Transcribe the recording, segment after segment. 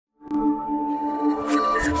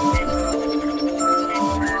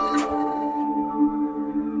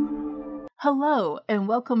Hello and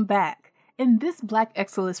welcome back. In this Black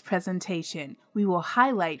Excellist presentation, we will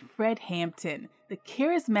highlight Fred Hampton, the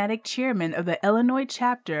charismatic chairman of the Illinois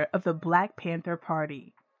chapter of the Black Panther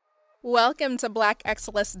Party. Welcome to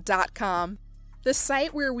blackexcellist.com, the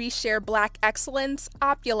site where we share Black excellence,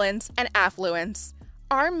 opulence, and affluence.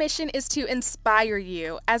 Our mission is to inspire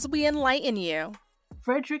you as we enlighten you.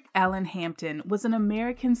 Frederick Allen Hampton was an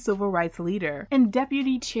American civil rights leader and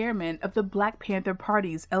deputy chairman of the Black Panther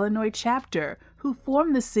Party's Illinois chapter, who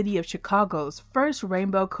formed the city of Chicago's first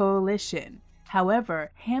Rainbow Coalition. However,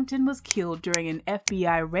 Hampton was killed during an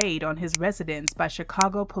FBI raid on his residence by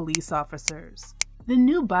Chicago police officers. The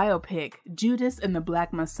new biopic, Judas and the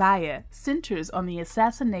Black Messiah, centers on the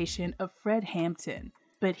assassination of Fred Hampton.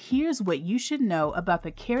 But here's what you should know about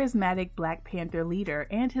the charismatic Black Panther leader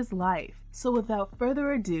and his life. So without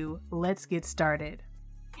further ado, let's get started.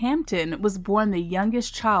 Hampton was born the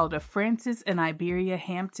youngest child of Francis and Iberia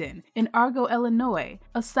Hampton in Argo, Illinois,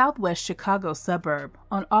 a southwest Chicago suburb,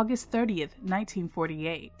 on August 30th,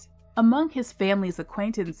 1948. Among his family's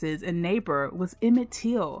acquaintances and neighbor was Emmett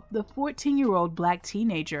Till, the 14-year-old black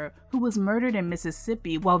teenager who was murdered in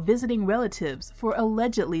Mississippi while visiting relatives for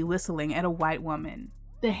allegedly whistling at a white woman.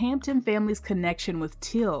 The Hampton family's connection with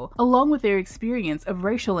Till, along with their experience of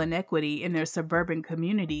racial inequity in their suburban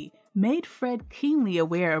community, made Fred keenly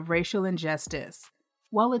aware of racial injustice.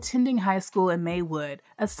 While attending high school in Maywood,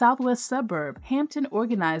 a southwest suburb, Hampton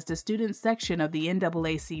organized a student section of the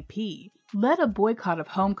NAACP, led a boycott of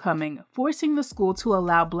homecoming, forcing the school to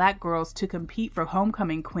allow black girls to compete for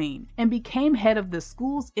homecoming queen, and became head of the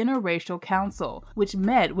school's interracial council, which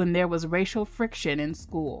met when there was racial friction in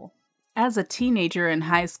school. As a teenager in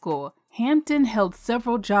high school, Hampton held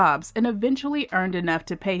several jobs and eventually earned enough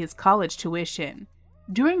to pay his college tuition.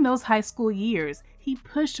 During those high school years, he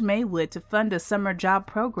pushed Maywood to fund a summer job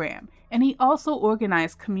program, and he also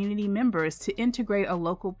organized community members to integrate a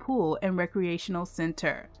local pool and recreational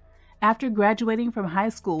center. After graduating from high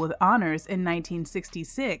school with honors in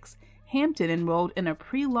 1966, Hampton enrolled in a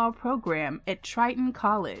pre-law program at Triton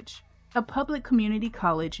College, a public community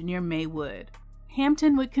college near Maywood.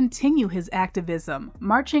 Hampton would continue his activism,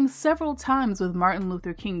 marching several times with Martin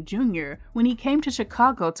Luther King Jr. when he came to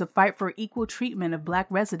Chicago to fight for equal treatment of black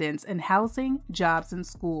residents in housing, jobs, and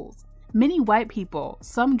schools. Many white people,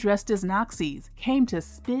 some dressed as Nazis, came to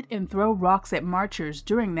spit and throw rocks at marchers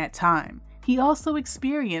during that time. He also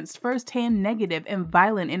experienced first-hand negative and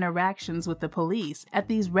violent interactions with the police at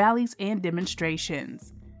these rallies and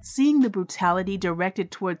demonstrations. Seeing the brutality directed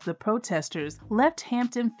towards the protesters left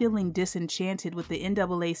Hampton feeling disenchanted with the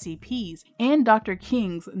NAACP's and Dr.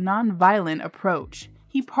 King's nonviolent approach.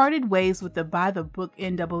 He parted ways with the by-the-book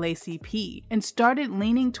NAACP and started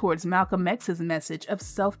leaning towards Malcolm X's message of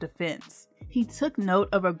self-defense. He took note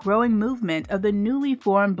of a growing movement of the newly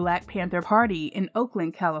formed Black Panther Party in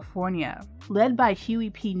Oakland, California. Led by Huey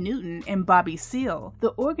P. Newton and Bobby Seale,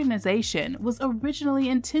 the organization was originally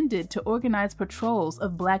intended to organize patrols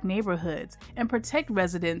of black neighborhoods and protect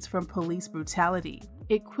residents from police brutality.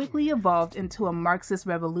 It quickly evolved into a Marxist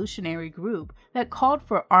revolutionary group that called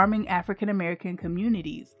for arming African American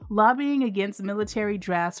communities, lobbying against military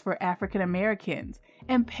drafts for African Americans,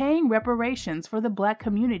 and paying reparations for the black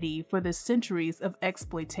community for the centuries of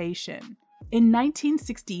exploitation. In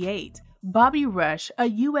 1968, Bobby Rush, a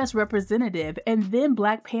U.S. representative and then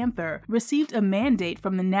Black Panther, received a mandate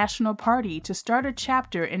from the National Party to start a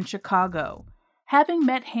chapter in Chicago. Having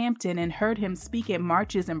met Hampton and heard him speak at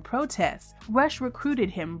marches and protests, Rush recruited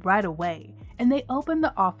him right away, and they opened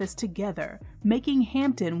the office together, making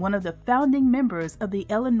Hampton one of the founding members of the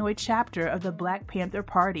Illinois chapter of the Black Panther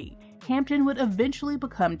Party. Hampton would eventually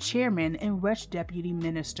become chairman and Rush deputy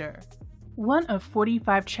minister. One of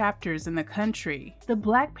 45 chapters in the country, the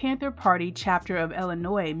Black Panther Party chapter of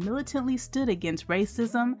Illinois militantly stood against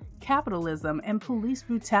racism, capitalism, and police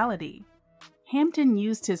brutality. Hampton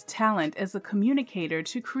used his talent as a communicator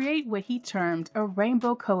to create what he termed a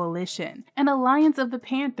Rainbow Coalition, an alliance of the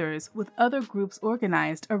Panthers with other groups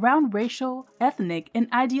organized around racial, ethnic, and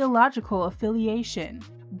ideological affiliation,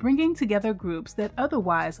 bringing together groups that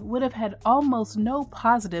otherwise would have had almost no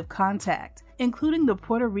positive contact, including the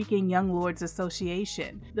Puerto Rican Young Lords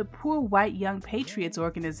Association, the Poor White Young Patriots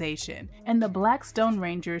Organization, and the Black Stone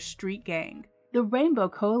Rangers Street Gang. The Rainbow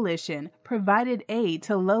Coalition provided aid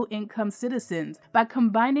to low-income citizens by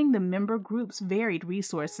combining the member groups' varied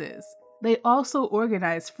resources. They also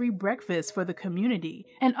organized free breakfasts for the community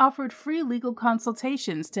and offered free legal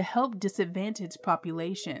consultations to help disadvantaged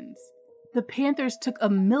populations. The Panthers took a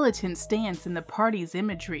militant stance in the party's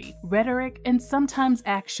imagery, rhetoric, and sometimes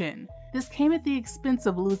action. This came at the expense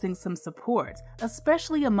of losing some support,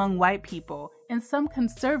 especially among white people and some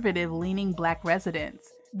conservative-leaning Black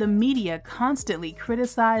residents. The media constantly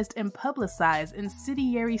criticized and publicized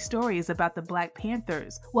incendiary stories about the Black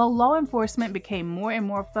Panthers, while law enforcement became more and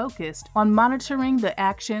more focused on monitoring the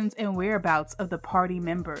actions and whereabouts of the party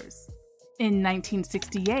members. In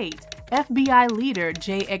 1968, FBI leader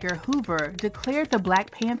J. Edgar Hoover declared the Black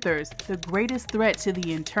Panthers the greatest threat to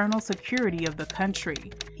the internal security of the country.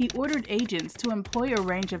 He ordered agents to employ a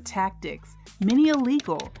range of tactics, many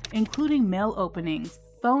illegal, including mail openings,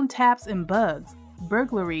 phone taps and bugs,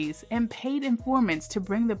 burglaries, and paid informants to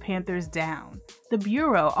bring the Panthers down. The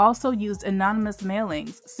Bureau also used anonymous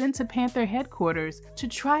mailings sent to Panther headquarters to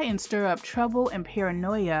try and stir up trouble and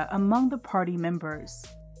paranoia among the party members.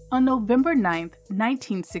 On November 9,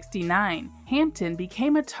 1969, Hampton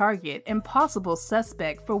became a target and possible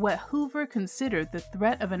suspect for what Hoover considered the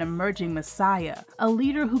threat of an emerging messiah, a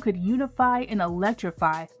leader who could unify and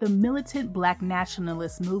electrify the militant Black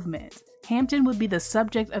nationalist movement. Hampton would be the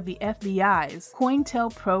subject of the FBI's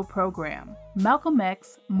COINTELPRO program. Malcolm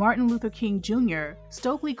X, Martin Luther King Jr.,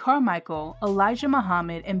 Stokely Carmichael, Elijah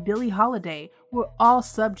Muhammad, and Billie Holiday were all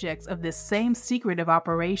subjects of this same secretive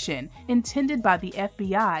operation intended by the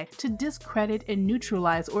FBI to discredit and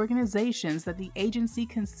neutralize organizations that the agency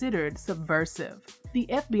considered subversive. The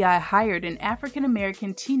FBI hired an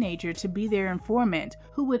African-American teenager to be their informant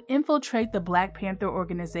who would infiltrate the Black Panther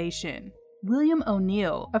organization. William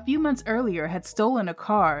O'Neill, a few months earlier, had stolen a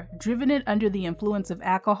car, driven it under the influence of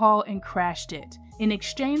alcohol, and crashed it. In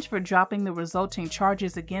exchange for dropping the resulting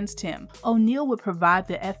charges against him, O'Neill would provide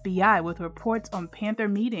the FBI with reports on Panther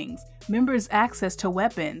meetings, members' access to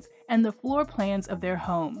weapons, and the floor plans of their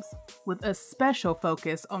homes, with a special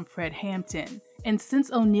focus on Fred Hampton. And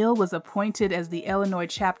since O'Neill was appointed as the Illinois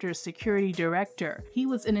chapter's security director, he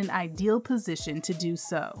was in an ideal position to do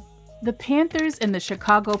so. The Panthers and the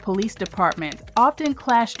Chicago Police Department often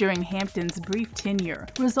clashed during Hampton's brief tenure,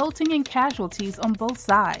 resulting in casualties on both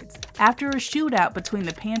sides. After a shootout between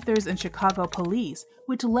the Panthers and Chicago police,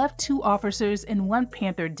 which left 2 officers and 1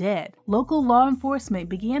 Panther dead, local law enforcement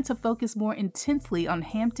began to focus more intensely on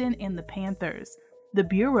Hampton and the Panthers. The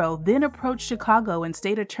Bureau then approached Chicago and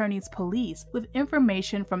state attorney's police with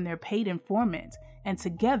information from their paid informant, and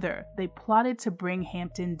together they plotted to bring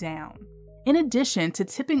Hampton down. In addition to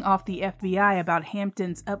tipping off the FBI about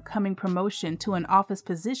Hampton's upcoming promotion to an office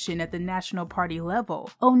position at the National Party level,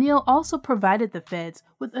 O'Neill also provided the feds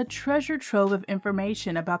with a treasure trove of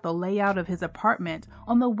information about the layout of his apartment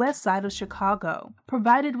on the west side of Chicago.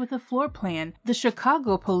 Provided with a floor plan, the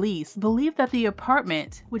Chicago police believed that the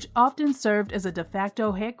apartment, which often served as a de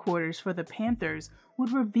facto headquarters for the Panthers,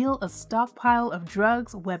 would reveal a stockpile of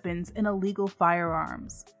drugs, weapons, and illegal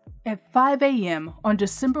firearms. At 5 a.m. on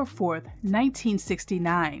December 4,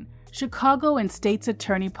 1969, Chicago and State's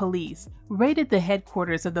Attorney Police raided the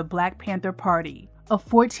headquarters of the Black Panther Party. A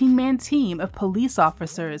 14-man team of police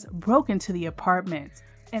officers broke into the apartment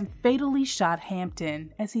and fatally shot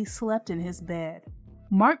Hampton as he slept in his bed.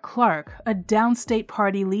 Mark Clark, a downstate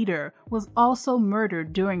party leader, was also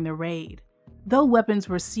murdered during the raid. Though weapons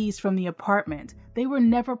were seized from the apartment, they were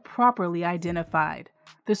never properly identified.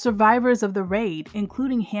 The survivors of the raid,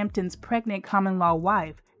 including Hampton's pregnant common-law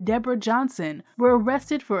wife, Deborah Johnson, were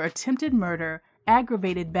arrested for attempted murder,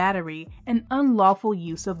 aggravated battery, and unlawful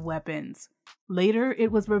use of weapons. Later,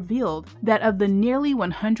 it was revealed that of the nearly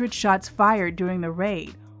 100 shots fired during the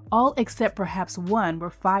raid, all except perhaps 1 were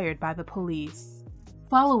fired by the police.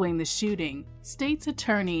 Following the shooting, State's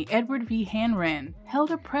Attorney Edward V. Hanran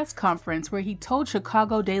held a press conference where he told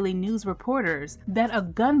Chicago Daily News reporters that a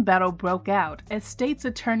gun battle broke out as State's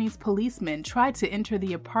Attorney's policemen tried to enter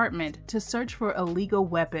the apartment to search for illegal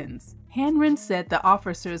weapons. Hanran said the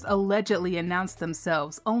officers allegedly announced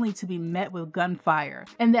themselves only to be met with gunfire,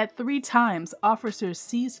 and that 3 times officers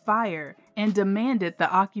ceased fire and demanded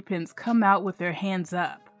the occupants come out with their hands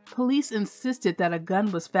up. Police insisted that a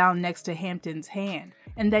gun was found next to Hampton's hand,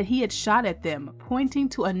 and that he had shot at them, pointing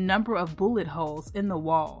to a number of bullet holes in the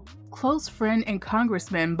wall. Close friend and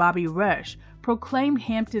Congressman Bobby Rush proclaimed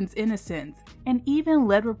Hampton's innocence and even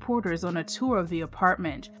led reporters on a tour of the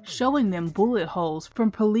apartment, showing them bullet holes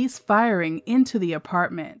from police firing into the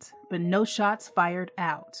apartment, but no shots fired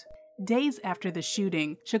out. Days after the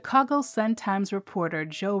shooting, Chicago Sun-Times reporter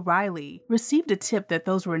Joe Riley received a tip that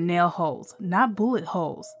those were nail holes, not bullet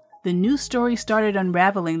holes. The news story started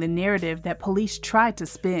unraveling the narrative that police tried to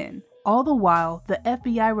spin. All the while, the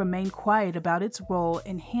FBI remained quiet about its role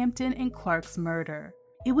in Hampton and Clark's murder.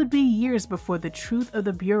 It would be years before the truth of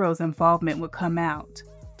the Bureau's involvement would come out.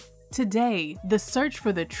 Today, the search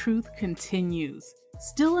for the truth continues.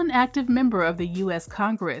 Still an active member of the U.S.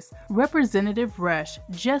 Congress, Representative Rush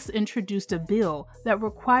just introduced a bill that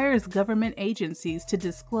requires government agencies to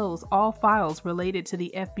disclose all files related to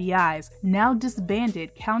the FBI's now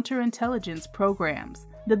disbanded counterintelligence programs.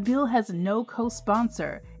 The bill has no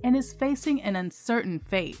co-sponsor and is facing an uncertain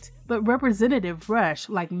fate, but Representative Rush,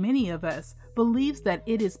 like many of us, believes that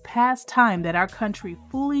it is past time that our country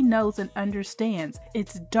fully knows and understands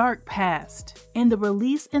its dark past, and the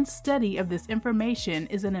release and study of this information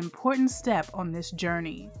is an important step on this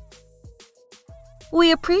journey.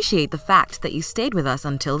 We appreciate the fact that you stayed with us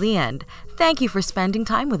until the end. Thank you for spending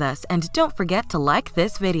time with us, and don't forget to like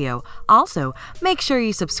this video. Also, make sure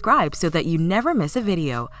you subscribe so that you never miss a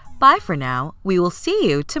video. Bye for now. We will see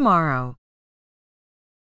you tomorrow.